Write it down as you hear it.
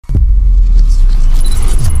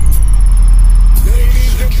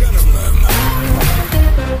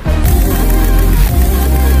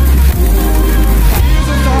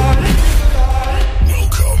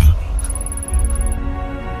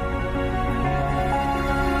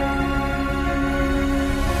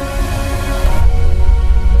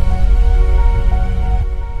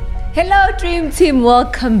Hello, Dream Team.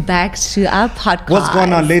 Welcome back to our podcast. What's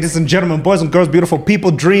going on, ladies and gentlemen, boys and girls, beautiful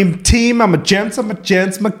people, Dream Team? I'm a gents,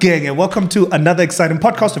 my gang, and welcome to another exciting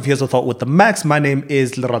podcast of Here's a Thought with the Max. My name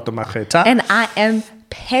is Lerato Mageta. And I am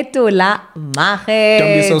Phetola Mageta.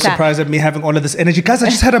 Don't be so surprised at me having all of this energy. Guys, I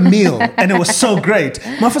just had a meal, and it was so great.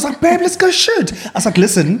 My was like, babe, let's go shoot. I was like,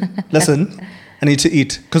 listen. I need to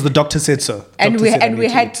eat because the doctor said so.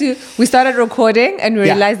 We started recording and we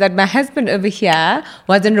realized that my husband over here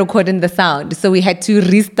wasn't recording the sound. So we had to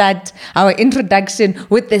restart our introduction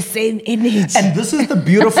with the same energy. And this is the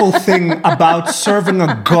beautiful thing about serving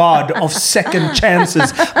a God of second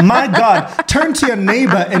chances. My God, turn to your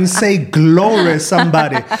neighbor and say, glory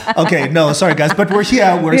somebody. Okay, no, sorry guys, but we're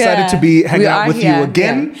here. We're excited to be hanging out with you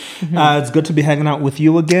again. Yeah. It's good to be hanging out with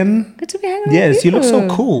you again. Good to be hanging out with you. Yes, you look so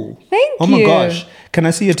cool. Thank you. Oh my gosh. Can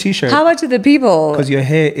I see your t-shirt? How about to the people? Because your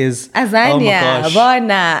hair is... Azania, oh my gosh.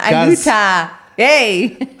 Bona, Anuta.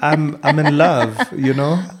 Hey. I'm in love, you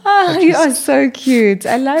know? Oh, you are so cute.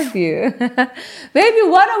 I love you. Baby,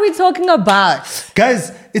 what are we talking about?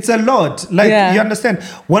 Guys, it's a lot. You understand?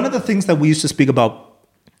 One of the things that we used to speak about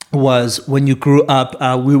was when you grew up,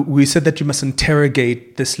 we said that you must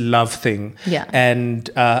interrogate this love thing, and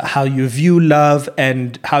how you view love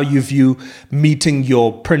and how you view meeting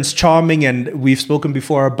your Prince Charming. And we've spoken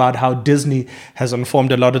before about how Disney has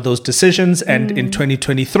informed a lot of those decisions. And in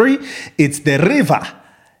 2023, it's the river.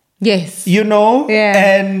 Yes. You know?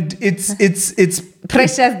 Yeah. And it's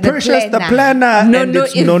Precious the planner.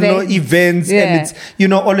 No events. Yeah. And it's, you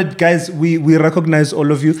know, all it guys, we recognize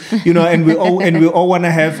all of you, you know, and we all want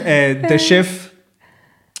to have the chef.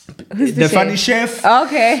 Who's the funny chef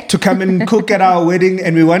to come and cook at our wedding,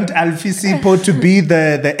 and we want Alfie Sipo to be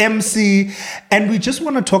the MC, and we just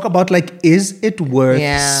want to talk about, like, is it worth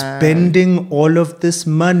spending all of this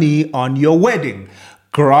money on your wedding?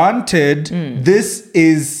 Granted, this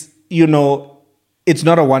is, you know, it's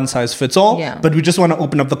not a one size fits all, but we just want to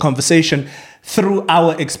open up the conversation through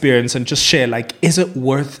our experience and just share, like, is it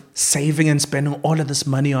worth saving and spending all of this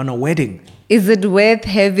money on a wedding? Is it worth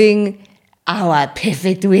having our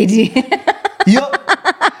perfect wedding? You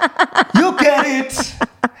get it.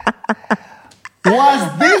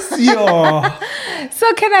 Was this your...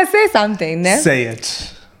 So can I say something? Ne? Say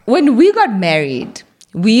it. When we got married,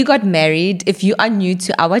 if you are new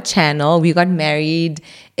to our channel, we got married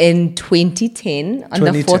in 2010, on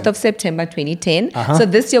the 4th of September 2010. So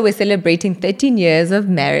this year we're celebrating 13 years of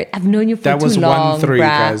marriage. I've known you for too long. That was 1-3,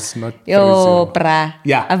 guys, not 3-0. Yo, brah.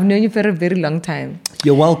 Yeah. I've known you for a very long time.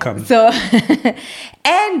 You're welcome. So,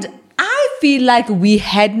 and I feel like we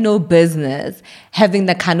had no business having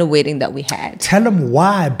the kind of wedding that we had. Tell them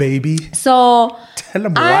why, baby. So, tell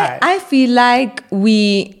them why. I feel like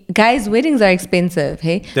guys, weddings are expensive,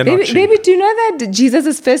 hey? They're not cheap. Baby, do you know that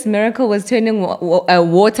Jesus' first miracle was turning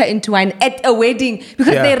water into wine at a wedding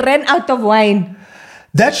because they ran out of wine?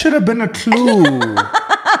 That should have been a clue.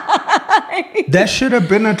 That should have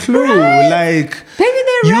been a clue. Right? Like, baby,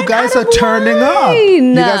 you guys are turning up.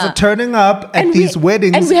 You guys are turning up at these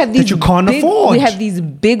weddings that you can't afford. We have these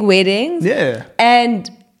big weddings. Yeah. And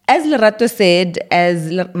as Lerato said,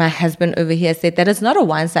 as my husband over here said, that it's not a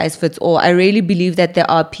one size fits all. I really believe that there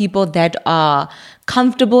are people that are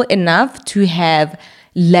comfortable enough to have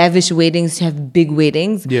lavish weddings, to have big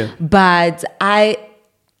weddings. Yeah. But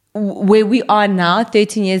where we are now,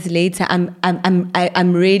 13 years later,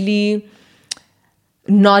 I'm really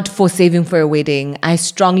not for saving for a wedding. I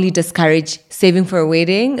strongly discourage saving for a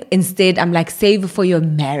wedding. Instead, I'm like, save for your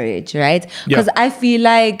marriage, right? Because I feel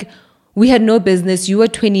like we had no business. You were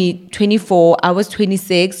 24, I was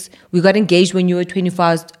 26. We got engaged when you were 24,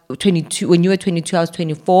 I was 22. When you were 22, I was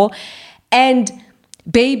 24. And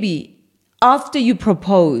baby, after you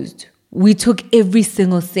proposed, we took every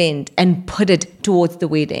single cent and put it towards the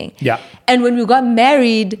wedding. Yeah. And when we got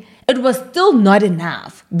married, it was still not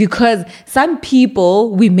enough because some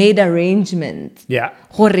people, we made arrangements. Yeah.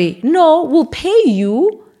 No, we'll pay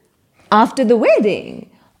you after the wedding.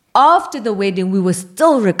 After the wedding, we were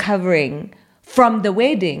still recovering from the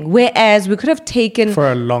wedding. Whereas we could have taken...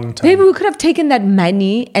 For a long time. Maybe we could have taken that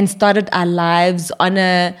money and started our lives on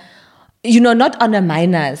a... not on a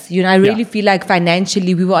minus. I really feel like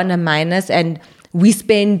financially we were on a minus and we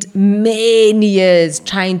spent many years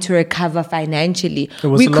trying to recover financially. It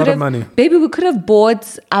was a lot of money. Baby, we could have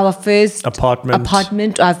bought our first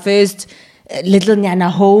apartment, our first little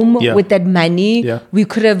nyana home with that money. Yeah. We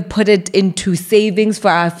could have put it into savings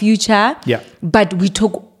for our future. Yeah. But we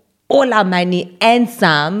took all our money and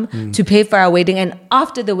some to pay for our wedding. And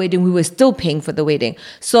after the wedding, we were still paying for the wedding.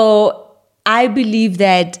 So I believe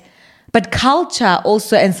that But culture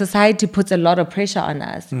also and society puts a lot of pressure on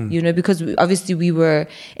us, because we were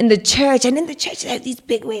in the church, and in the church they have these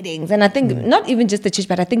big weddings. And I think not even just the church,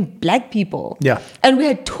 but I think black people. Yeah. And we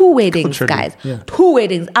had 2 weddings, Culturally, guys. yeah. 2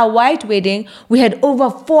 weddings. Our white wedding, we had over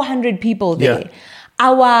 400 people there. Yeah.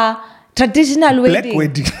 Our traditional Black wedding.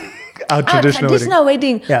 wedding. Our Our traditional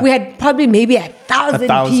wedding, Yeah. we had probably maybe 1,000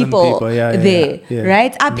 people there, yeah.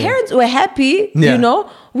 right? Our parents were happy, Yeah.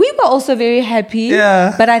 We were also very happy.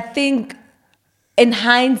 Yeah. But I think in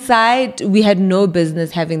hindsight, we had no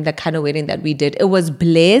business having the kind of wedding that we did. It was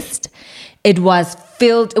blessed. It was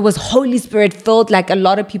filled. It was Holy Spirit filled. Like a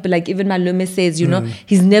lot of people, like even Malume says,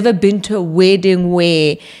 he's never been to a wedding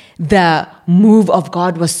where the move of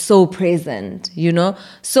God was so present,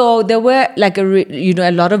 So there were like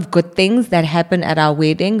a lot of good things that happened at our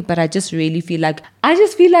wedding. But I just feel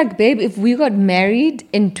like, babe, if we got married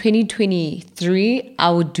in 2023,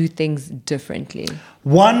 I would do things differently.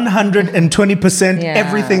 120%. Yeah.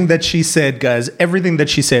 Everything that she said, guys. Everything that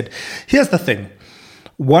she said. Here's the thing.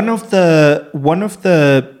 One of the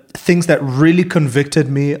things that really convicted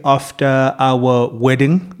me after our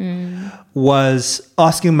wedding was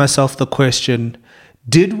asking myself the question,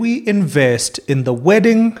 did we invest in the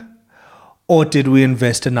wedding or did we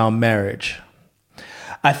invest in our marriage?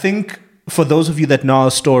 I think for those of you that know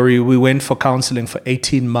our story, we went for counseling for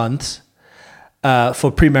 18 months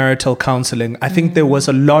for premarital counseling. I think there was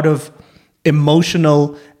a lot of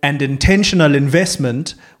emotional and intentional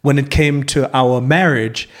investment when it came to our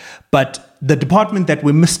marriage, but the department that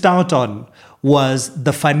we missed out on was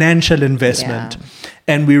the financial investment. Yeah.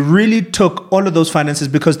 And we really took all of those finances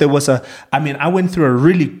because there was I went through a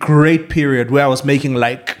really great period where I was making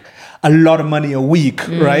like a lot of money a week,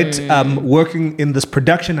 right? Working in this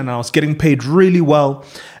production, and I was getting paid really well.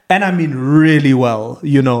 And I mean really well,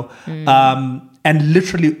 and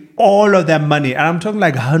literally all of that money, and I'm talking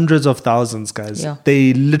like hundreds of thousands, guys. Yeah.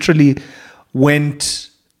 They literally went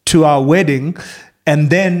to our wedding. And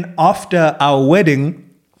then after our wedding,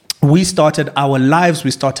 we started our lives,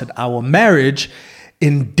 we started our marriage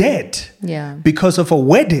in debt because of a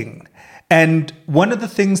wedding. And one of the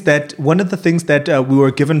things that we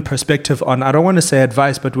were given perspective on, I don't want to say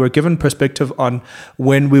advice, but we were given perspective on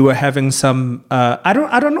when we were having some, I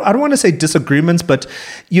don't want to say disagreements, but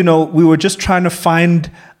we were just trying to find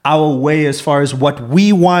our way as far as what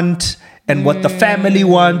we want and what the family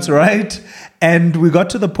wants, right? And we got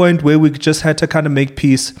to the point where we just had to kind of make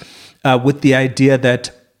peace with the idea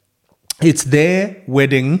that it's their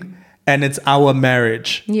wedding and it's our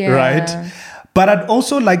marriage, right? But I'd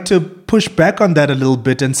also like to push back on that a little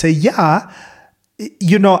bit and say,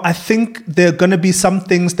 I think there are going to be some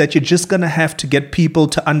things that you're just going to have to get people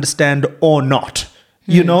to understand or not.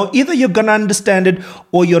 Either you're going to understand it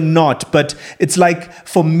or you're not. But it's like,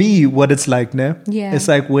 for me, what it's like, it's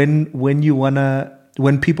like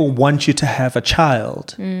when people want you to have a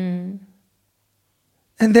child. And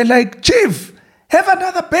they're like, Chief, have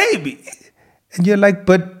another baby. And you're like,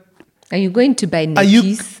 but... Are you going to buy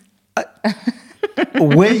nappies?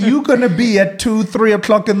 Where you gonna be at 2-3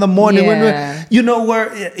 o'clock in the morning when where you know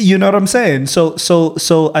what I'm saying? So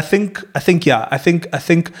I think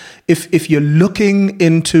if you're looking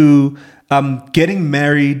into getting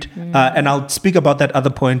married, and I'll speak about that other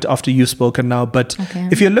point after you've spoken now, but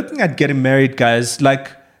if you're looking at getting married, guys,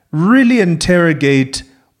 like really interrogate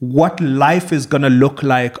what life is going to look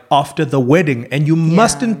like after the wedding. And you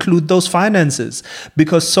must include those finances,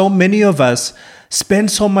 because so many of us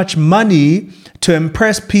spend so much money to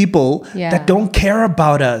impress people that don't care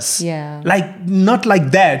about us. Yeah. Like, not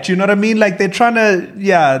like that. You know what I mean? Like they're trying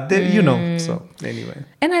to, so anyway.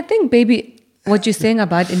 And I think, baby, what you're saying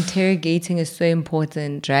about interrogating is so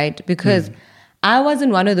important, right? Because I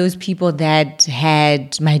wasn't one of those people that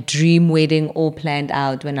had my dream wedding all planned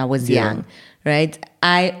out when I was young, right?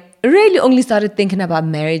 I really only started thinking about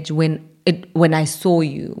marriage when I saw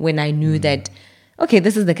you, when I knew that, okay,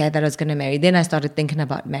 this is the guy that I was going to marry. Then I started thinking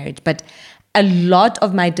about marriage. But a lot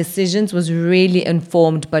of my decisions was really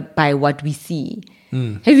informed by what we see.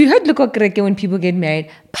 Have you heard Luko Kreke when people get married?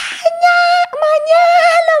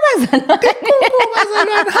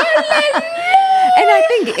 And I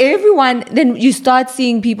think everyone, then you start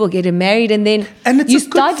seeing people getting married, and then it's you a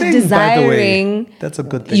good start thing, desiring. by the way. That's a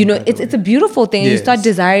good thing. It's a beautiful thing. Yes. You start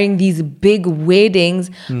desiring these big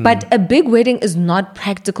weddings, but a big wedding is not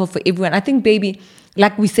practical for everyone. I think, baby,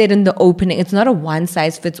 like we said in the opening, it's not a one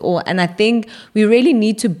size fits all. And I think we really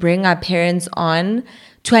need to bring our parents on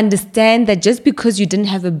to understand that just because you didn't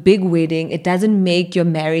have a big wedding, it doesn't make your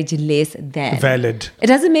marriage less than valid. It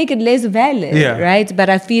doesn't make it less valid, right? But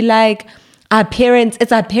I feel like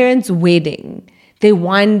it's our parents' wedding. They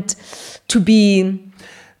want to be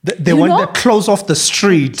They want to close off the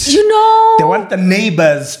street. They want the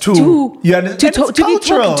neighbors to be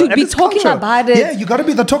talking about it. Yeah, you got to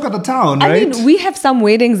be the talk of the town, right? I mean, we have some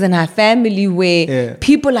weddings in our family where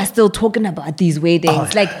people are still talking about these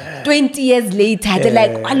weddings. Like 20 years later, they're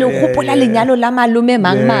like,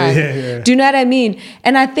 do you know what I mean?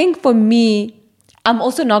 And I think for me, I'm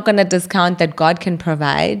also not going to discount that God can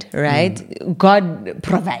provide, right? God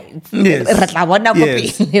provides. Yes.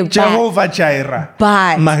 Jehovah Jireh.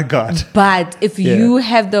 But, my God. But if you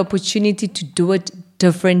have the opportunity to do it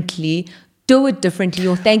differently, do it differently.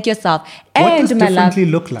 You'll thank yourself. What And does my differently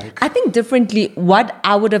love, look like? I think differently, what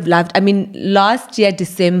I would have loved, I mean, last year,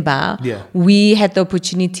 December, we had the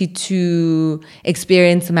opportunity to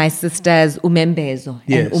experience my sister's umembezo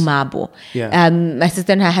and umabo. Yeah. My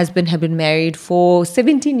sister and her husband have been married for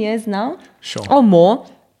 17 years now, or more.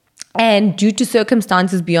 And due to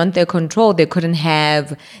circumstances beyond their control, they couldn't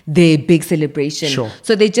have the big celebration.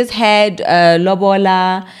 So they just had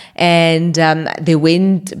lobola, and they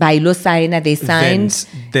went by Losaina. They signed.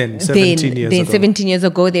 Then 17 years ago. 17 years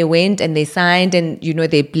ago, they went and they signed, and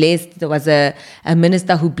they blessed. There was a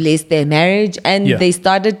minister who blessed their marriage, and they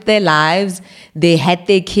started their lives. They had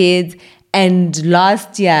their kids, and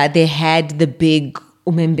last year they had the big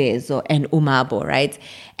umembezo and umabo, right?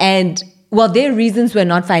 And well, their reasons were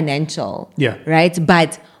not financial, right?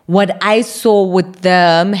 But what I saw with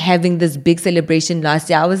them having this big celebration last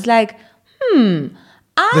year, I was like,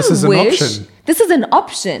 this is an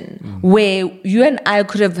option where you and I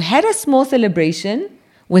could have had a small celebration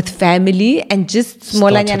with family and just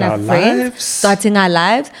smaller friends, starting our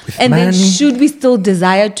lives. And then should we still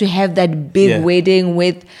desire to have that big wedding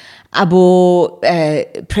with Abo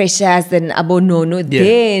Precious and Abo Nono,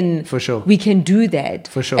 then for sure we can do that.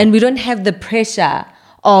 For sure. And we don't have the pressure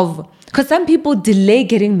of, because some people delay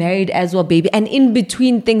getting married as well, baby. And in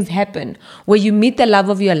between things happen where you meet the love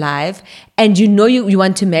of your life and you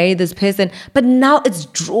want to marry this person, but now it's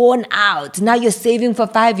drawn out. Now you're saving for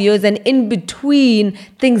 5 years and in between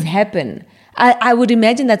things happen. I would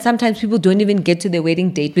imagine that sometimes people don't even get to their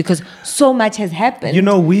wedding date because so much has happened.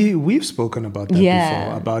 We've spoken about that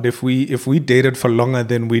before. About if we dated for longer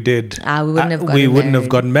than we did, we wouldn't have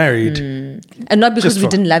gotten married. And not because we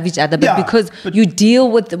didn't love each other, but because you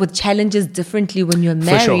deal with challenges differently when you're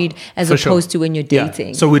married as opposed to when you're dating.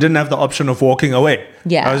 Yeah. So we didn't have the option of walking away.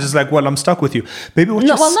 Yeah. I was just like, well, I'm stuck with you. Baby,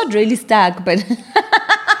 not really stuck, but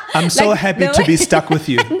I'm so happy to be stuck with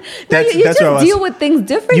you. You just deal with things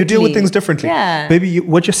differently. You deal with things differently. Yeah. Baby,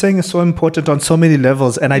 what you're saying is so important on so many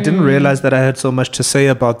levels. And I didn't realize that I had so much to say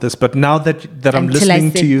about this. But now that I'm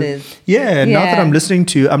listening to you, now that I'm listening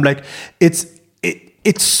to you, I'm like, it's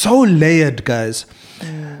so layered, guys.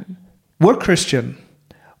 We're Christian.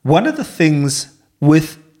 One of the things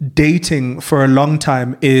with dating for a long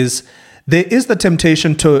time is there is the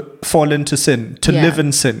temptation to fall into sin, to live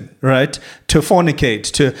in sin, right? To fornicate,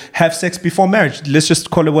 to have sex before marriage. Let's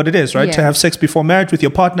just call it what it is, right? To have sex before marriage with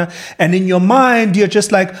your partner. And in your mind, you're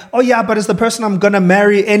just like, oh yeah, but it's the person I'm going to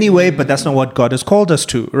marry anyway. But that's not what God has called us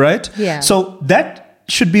to, right? Yeah. So that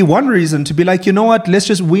should be one reason to be like, you know what?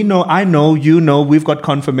 I know, we've got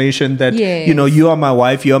confirmation that, you are my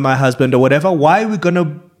wife, you're my husband or whatever. Why are we going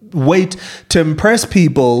to wait to impress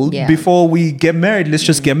people before we get married? Let's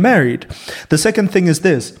just get married. The second thing is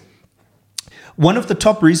this. One of the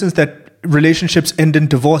top reasons that relationships end in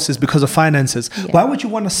divorce is because of finances. Why would you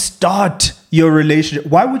want to start your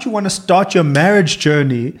relationship? Why would you want to start your marriage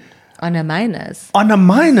journey on a minus? On a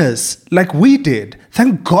minus, like we did.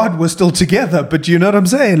 Thank God we're still together. But you know what I'm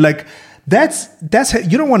saying? Like, that's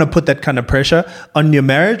you don't want to put that kind of pressure on your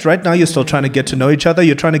marriage. Right now you're still trying to get to know each other.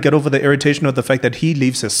 You're trying to get over the irritation of the fact that he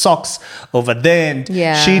leaves his socks over there and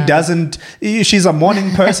she doesn't. She's a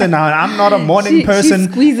morning person. I'm not a morning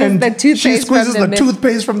person. She squeezes the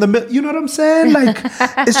toothpaste from the milk. You know what I'm saying? Like,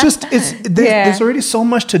 there's already so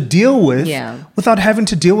much to deal with without having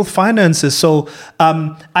to deal with finances. So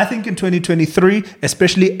I think in 2023,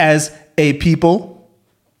 especially as a people,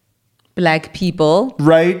 Black people,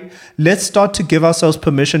 right? Let's start to give ourselves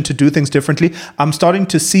permission to do things differently. I'm starting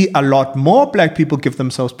to see a lot more Black people give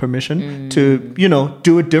themselves permission to,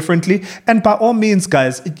 do it differently. And by all means,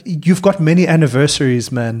 guys, you've got many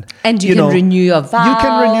anniversaries, man. And you can renew your vows. You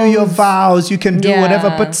can renew your vows. You can do whatever,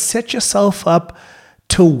 but set yourself up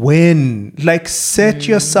to win. Like, set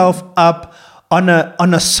yourself up on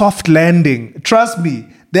a soft landing. Trust me.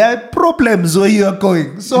 There are problems where you are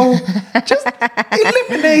going. So just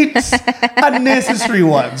eliminate unnecessary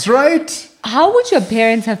ones, right? How would your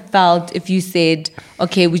parents have felt if you said,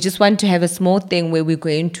 okay, we just want to have a small thing where we're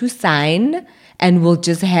going to sign and we'll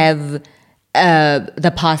just have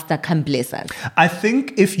the pastor come bless us. I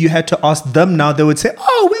think if you had to ask them now, they would say,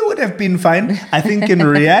 "Oh, we would have been fine." I think in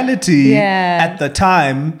reality, at the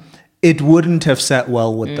time, it wouldn't have sat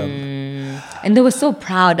well with them. And they were so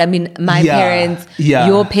proud. I mean, my parents,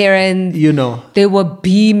 your parents, they were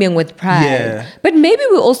beaming with pride. Yeah. But maybe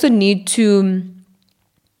we also need to,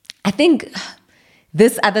 I think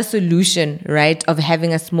this other solution, right, of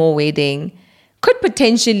having a small wedding could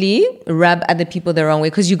potentially rub other people the wrong way,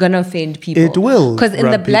 because you're going to offend people. It will. Because in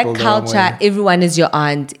the black culture, everyone is your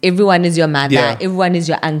aunt, everyone is your mother, everyone is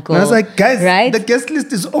your uncle. And I was like, guys, right? The guest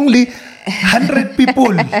list is only 100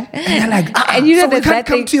 people. And they're like, and you know, so we can't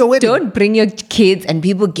come to your wedding. Don't bring your kids, and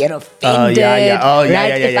people get offended.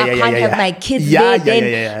 If I can't have my kids there,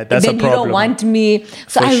 then, That's then a you problem. don't want me.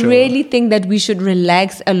 So I really think that we should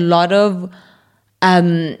relax a lot of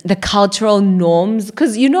the cultural norms,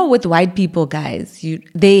 because with white people, guys,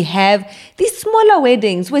 they have these smaller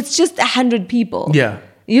weddings where it's just 100 people.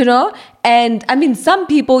 And I mean, some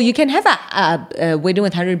people, you can have a wedding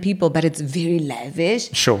with 100 people, but it's very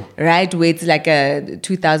lavish. Sure. Right? Where it's like a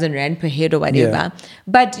 2,000 rand per head or whatever.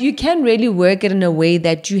 But you can really work it in a way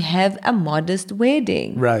that you have a modest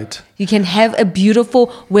wedding. Right. You can have a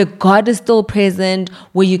beautiful, where God is still present,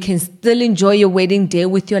 where you can still enjoy your wedding day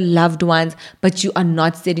with your loved ones, but you are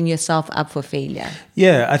not setting yourself up for failure.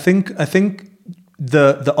 Yeah, I think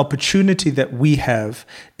the opportunity that we have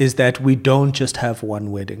is that we don't just have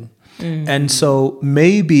one wedding. And so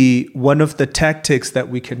maybe one of the tactics that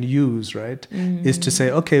we can use, right, is to say,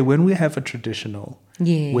 okay, when we have a traditional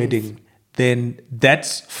wedding, then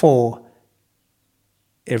that's for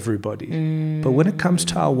everybody. But when it comes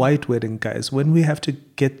to our white wedding, guys, when we have to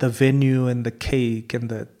get the venue and the cake and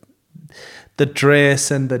the dress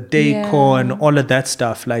and the decor and all of that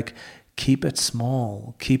stuff, like, keep it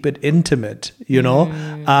small, keep it intimate,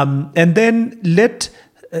 and then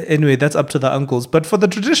anyway, that's up to the uncles. But for the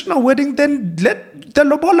traditional wedding, then let the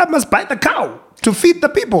lobola must buy the cow to feed the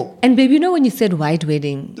people. And babe, when you said white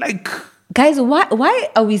wedding, like, guys, why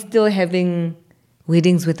are we still having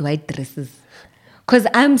weddings with white dresses? Because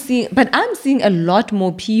I'm seeing a lot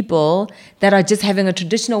more people that are just having a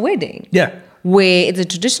traditional wedding. Yeah. Where it's a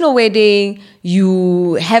traditional wedding,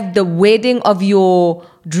 you have the wedding of your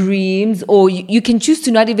dreams, or you can choose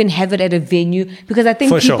to not even have it at a venue, because I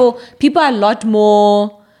think people are a lot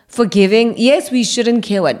more forgiving. Yes, we shouldn't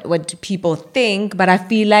care what people think, but I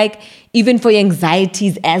feel like even for your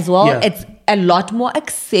anxieties as well, it's a lot more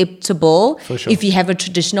acceptable if you have a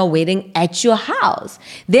traditional wedding at your house.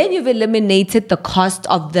 Then you've eliminated the cost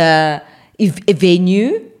of the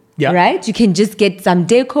venue. Right? You can just get some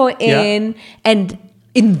decor in and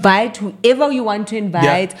invite whoever you want to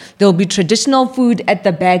invite. There'll be traditional food at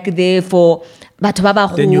the back there for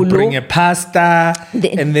batho. Then you bring a pasta,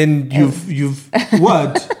 and then you've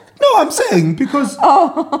what? No, I'm saying because we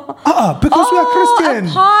are Christian.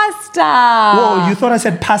 Pasta. Whoa, you thought I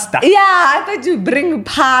said pasta? Yeah, I thought you bring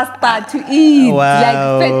pasta to eat, like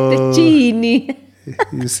fettuccine.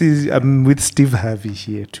 You see, I'm with Steve Harvey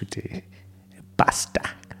here today. Pasta.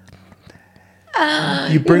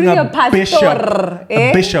 You bring a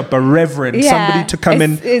bishop, a reverend, somebody to come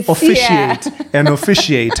and officiate, an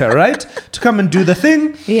officiator, right? To come and do the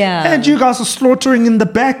thing. Yeah. And you guys are slaughtering in the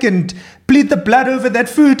back and bleed the blood over that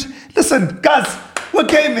food. Listen, guys, we're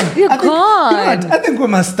gaming. I think we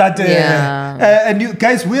must start. And you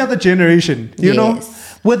guys, we are the generation, you know?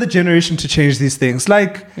 We're the generation to change these things.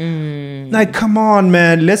 Like, come on,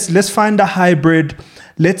 man. Let's find a hybrid.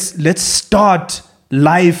 Let's start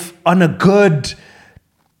life on a good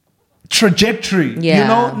trajectory,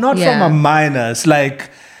 not from a minus, like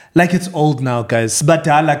it's old now, guys.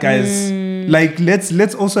 Badala, guys. Like,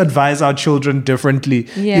 let's also advise our children differently.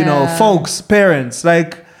 Folks, parents,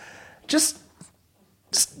 like, just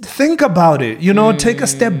think about it. Take a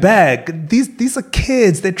step back. These are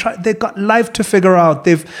kids. They got life to figure out.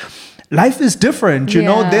 Life is different.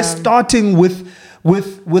 They're starting with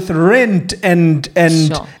rent and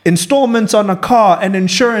installments on a car and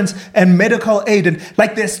insurance and medical aid, and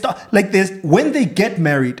when they get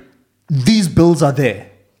married, these bills are there.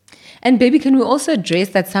 And baby, can we also address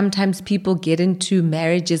that sometimes people get into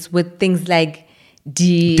marriages with things like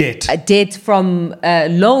debt from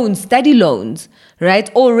loans, study loans,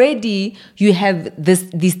 right? Already you have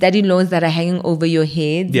these study loans that are hanging over your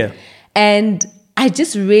head. Yeah. And I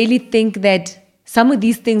just really think that some of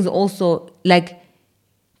these things also, like,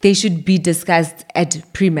 they should be discussed at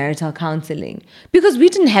premarital counseling, because we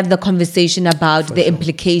didn't have the conversation about the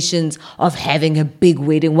implications of having a big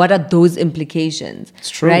wedding. What are those implications? It's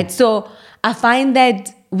true. Right? So I find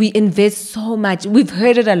that we invest so much. We've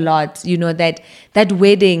heard it a lot, that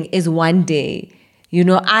wedding is one day. You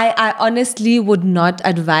know, I honestly would not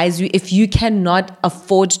advise you, if you cannot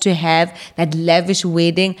afford to have that lavish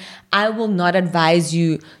wedding, I will not advise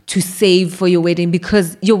you to save for your wedding,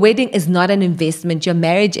 because your wedding is not an investment. Your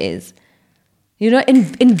marriage is. You know,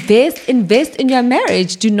 invest in your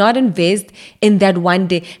marriage. Do not invest in that one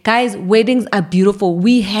day. Guys, weddings are beautiful.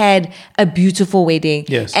 We had a beautiful wedding.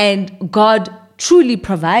 Yes. And God truly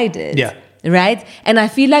provided. Yeah. Right? And I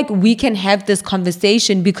feel like we can have this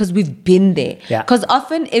conversation because we've been there. Yeah. Because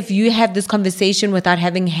often if you have this conversation without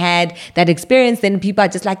having had that experience, then people are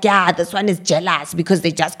just like, yeah, this one is jealous because they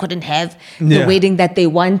just couldn't have the wedding that they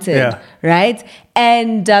wanted. Yeah. Right?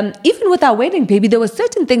 And even with our wedding, baby, there were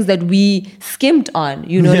certain things that we skimped on,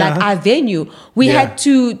 you know, like our venue. We had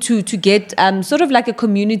to get sort of like a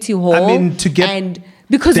community hall. I mean, to get... And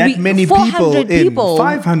because that many people,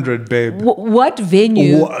 500, babe. What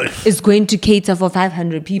venue is going to cater for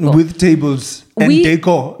 500 people? With tables and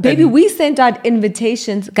decor. Baby, we sent out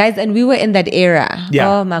invitations, guys, and we were in that era. Yeah.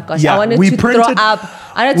 Oh my gosh. Yeah. I wanted to throw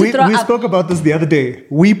up. We spoke about this the other day.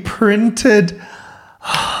 We printed...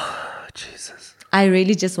 Jesus. I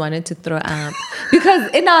really just wanted to throw up.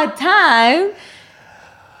 Because in our time...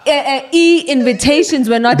 invitations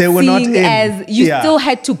were not seen as you still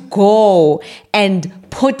had to go and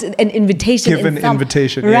put an invitation give an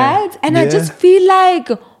invitation, right? And I just feel like,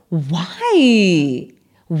 why?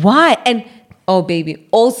 And oh baby,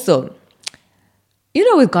 also, you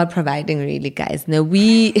know, with God providing, really, guys, now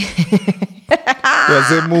we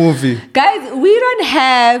there's a movie, guys, we don't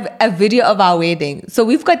have a video of our wedding, so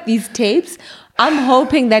we've got these tapes. I'm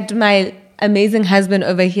hoping that my amazing husband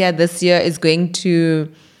over here this year is going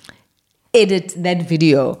to edit that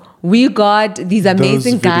video. We got these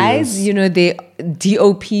amazing guys, you know, they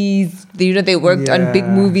DOPs, you know, they worked on big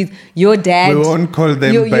movies. Your dad. We won't call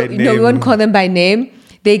them by name. No, we won't call them by name.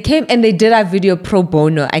 They came and they did our video pro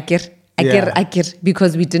bono. I get,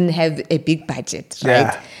 because we didn't have a big budget,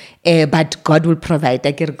 right? But God will provide.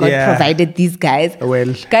 God provided these guys.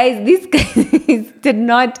 Well, guys, these guys did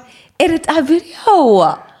not edit our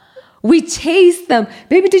video. We chased them.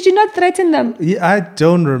 Baby, did you not threaten them? Yeah, I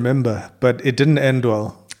don't remember, but it didn't end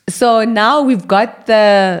well. So now we've got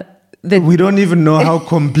the... We don't even know how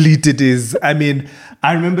complete it is. I mean,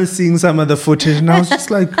 I remember seeing some of the footage and I was just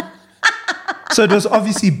like... So it was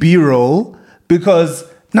obviously B-roll, because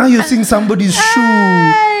now you're seeing somebody's shoe.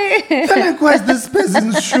 You're like, what's this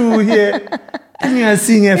person's shoe here? And you're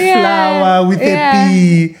seeing a flower with a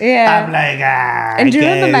bee. Yeah. I'm like, And do you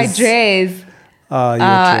remember my dress?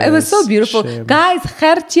 It was so beautiful. Shame. Guys,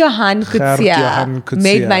 Gert Johan Kutsia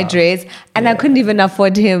made my dress, and I couldn't even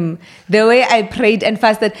afford him. The way I prayed and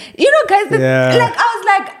fasted. You know, guys, like I was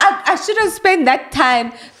like, I should have spent that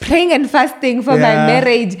time praying and fasting for my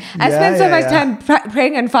marriage. I spent so much time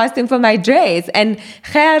praying and fasting for my dress. And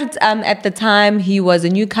Gert, at the time, he was a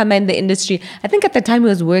newcomer in the industry. I think at the time he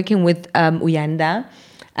was working with Uyanda.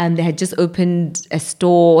 They had just opened a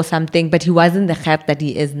store or something, but he wasn't the Gert that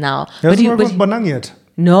he is now. He hasn't worked with Bonang yet?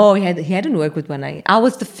 No, he hadn't worked with Bonang. I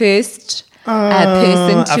was the first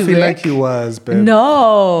person to I feel like he was, babe.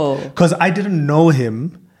 No. Because I didn't know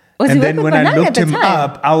him. Was and he then when Bonang I looked him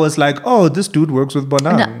up, I was like, oh, this dude works with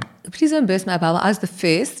Bonang. No, please don't burst my bubble. I was the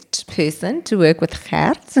first person to work with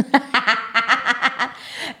Gert.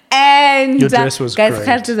 And your dress was guys, great.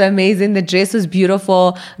 Gert was amazing. The dress was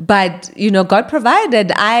beautiful, but you know, God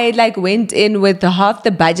provided. I went in with half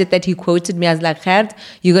the budget that he quoted me. I was like, Gert,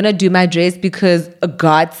 you're gonna do my dress because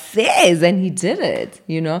God says, and he did it.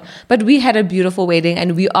 You know, but we had a beautiful wedding,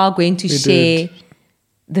 and we are going to share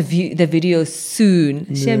the video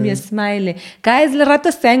soon. Shem, you're smiling, guys.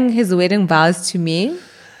 Lerato sang his wedding vows to me.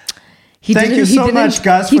 Thank you so much,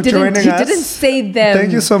 guys, for joining us. He didn't say them.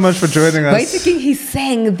 Thank you so much for joining us. Wait, thinking he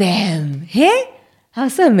sang them. Hey? I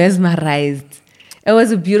was so mesmerized. It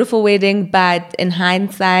was a beautiful wedding, but in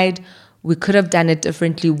hindsight, we could have done it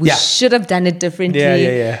differently. We should have done it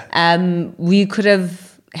differently. We could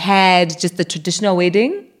have had just a traditional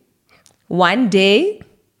wedding, one day,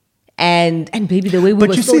 and baby, the way we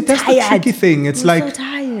were so tired. But you see, that's the tricky thing. It's like... so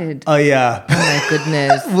tired. Oh, yeah. Oh, my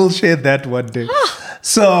goodness. We'll share that one day.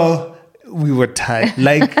 So... We were tired.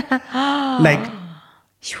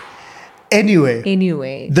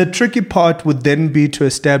 Anyway. The tricky part would then be to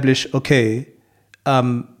establish, okay,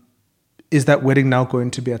 is that wedding now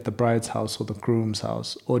going to be at the bride's house or the groom's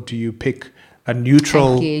house? Or do you pick a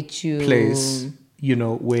neutral place, you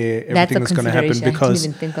know, where everything is going to happen? Because, I didn't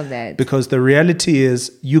even think of that. Because the reality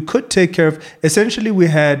is you could take care of, essentially we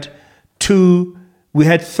had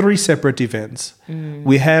three separate events.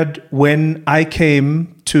 We had when I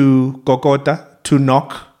came to Kokota to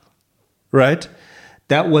knock, right?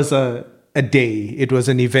 That was a a day. It was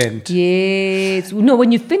an event. Yes. No,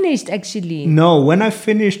 when you finished, actually. No, when I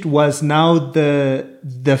finished was now the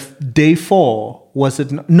day 4. Was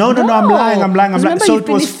it? No, I'm lying. So it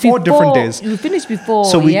was 4 different days. You finished before.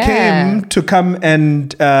 So we came to come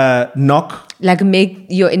and knock. Like make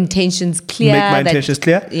your intentions clear. Make my intentions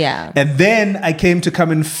clear. Yeah. And then I came to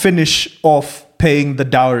come and finish off paying the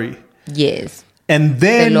dowry. Yes. And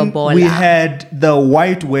then we had the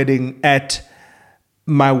white wedding at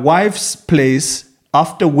my wife's place,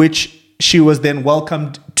 after which she was then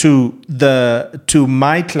welcomed to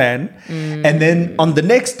my clan. And then on the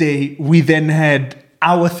next day, we then had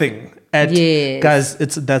our thing. Guys,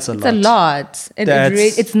 that's a lot. It's a lot.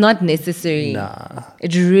 It's not necessary. Nah.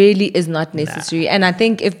 It really is not necessary. And I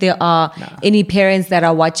think if there are any parents that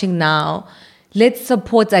are watching now, let's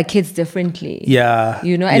support our kids differently. Yeah.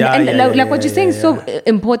 You know, and what you're saying is so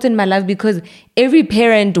important, my love, because every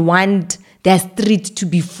parent wants their street to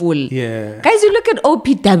be full. Yeah. Guys, you look at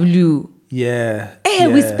OPW. Yeah.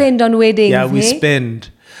 We spend on weddings. Yeah, we spend.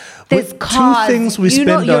 There's cars. 2 things we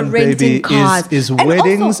spend on, baby, is and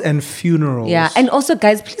weddings also, and funerals. Yeah, and also,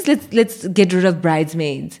 guys, please let's get rid of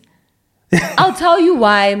bridesmaids. I'll tell you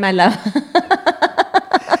why, my love.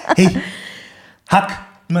 Hey, Hak.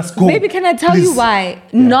 Must go. Maybe can I tell you why?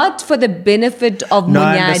 Yeah. Not for the benefit of Munyadi.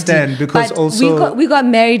 I understand, because but also we got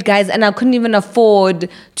married, guys, and I couldn't even afford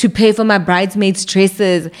to pay for my bridesmaids'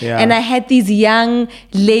 dresses. Yeah. And I had these young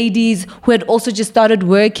ladies who had also just started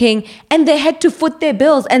working, and they had to foot their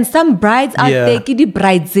bills. And some brides out there, kidi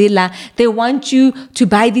bridezilla, they want you to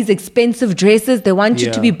buy these expensive dresses. They want you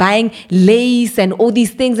to be buying lace and all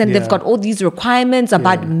these things, and they've got all these requirements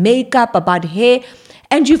about makeup, about hair.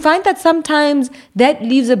 And you find that sometimes that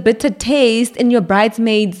leaves a bitter taste in your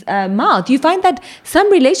bridesmaid's mouth. You find that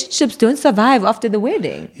some relationships don't survive after the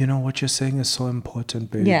wedding. You know, what you're saying is so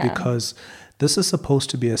important, baby, because this is supposed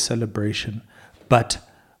to be a celebration. But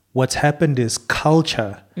what's happened is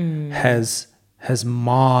culture has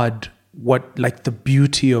marred the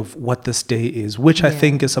beauty of what this day is, which I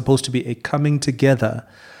think is supposed to be a coming together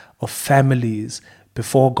of families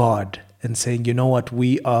before God and saying, you know what,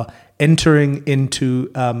 we are entering into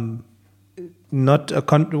covenant,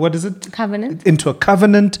 into a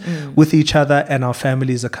covenant with each other, and our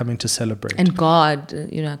families are coming to celebrate. And God,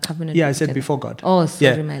 a covenant. Yeah, I said before God. Oh,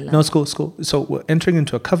 sorry, my love. No, it's cool. So we're entering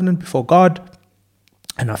into a covenant before God,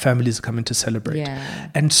 and our families are coming to celebrate. Yeah.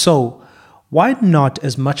 And so, why not,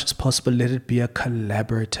 as much as possible, let it be a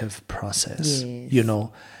collaborative process? Yes. You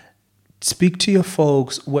know. Speak to your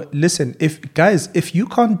folks. Listen, if you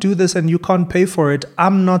can't do this and you can't pay for it,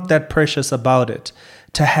 I'm not that precious about it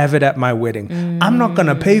to have it at my wedding. I'm not going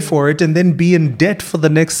to pay for it and then be in debt for the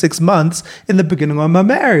next 6 months in the beginning of my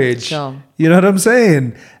marriage. Sure. You know what I'm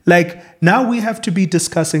saying? Like, now we have to be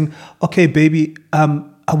discussing, okay, baby,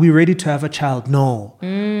 are we ready to have a child? No,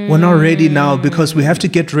 we're not ready now, because we have to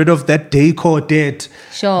get rid of that decor debt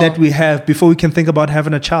that we have before we can think about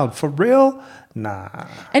having a child. For real? Nah.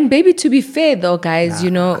 And baby, to be fair though, guys,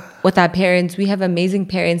 with our parents, we have amazing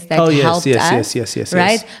parents that helped us. Yes.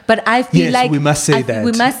 Right? But I feel like we must say that.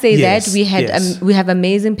 We must say that we have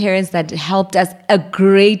amazing parents that helped us a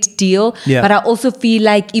great deal. Yeah. But I also feel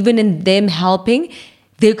like even in them helping,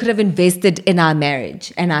 they could have invested in our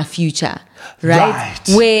marriage and our future. Right.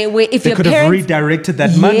 Where if they your could parents have redirected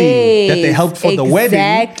that money that they helped for the wedding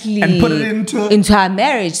and put it into our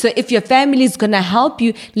marriage. So if your family is gonna help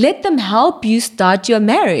you, let them help you start your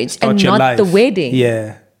marriage and not life. the wedding.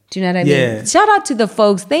 Yeah. Do you know what I mean? Shout out to the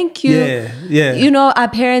folks. Thank you. Yeah. Our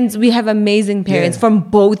parents, we have amazing parents from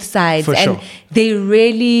both sides. For sure. They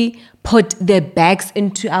really put their backs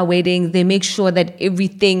into our weddings. They make sure that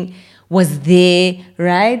everything was there,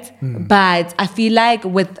 right? But I feel like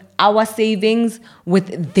with our savings,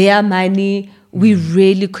 with their money, we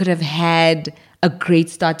really could have had a great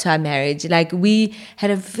start to our marriage. Like, we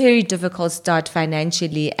had a very difficult start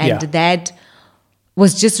financially, and that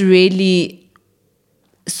was just really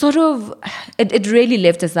sort of, it really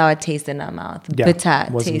left a sour taste in our mouth, bitter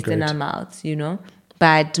taste in our mouths,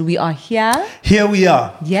 But we are here. Here we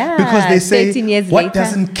are. Yeah. Because they say, 13 years what later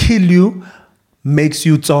doesn't kill you makes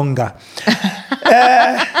you tsonga.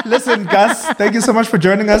 Listen, Gus, thank you so much for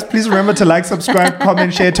joining us. Please remember to like, subscribe,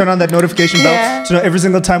 comment, share, turn on that notification bell to know every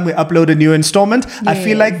single time we upload a new installment. Yes. I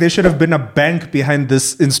feel like there should have been a bank behind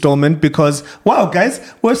this installment, because, wow, guys,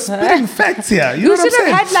 we're spitting facts here. You know what I'm saying? We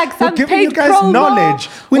should have had like some we're giving paid you guys promo knowledge.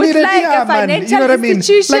 We need it, man. You know what I mean?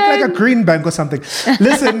 Like a green bank or something.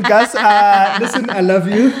 Listen, Gus, I love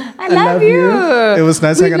you. I love you. It was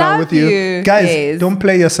nice hanging out with you. Guys, don't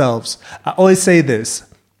play yourselves. I always say this.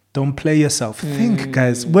 Don't play yourself. Think,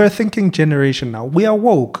 guys. We're a thinking generation now. We are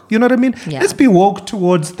woke. You know what I mean? Yeah. Let's be woke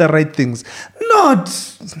towards the right things, not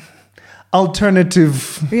alternative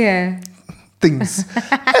things.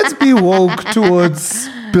 Let's be woke towards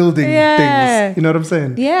building things. You know what I'm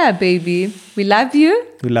saying? Yeah, baby. We love you.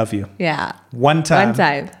 We love you. Yeah. One time. One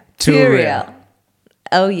time. Too Too real. real.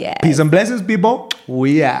 Oh, yeah. Peace and blessings, people.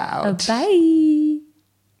 We out. Bye.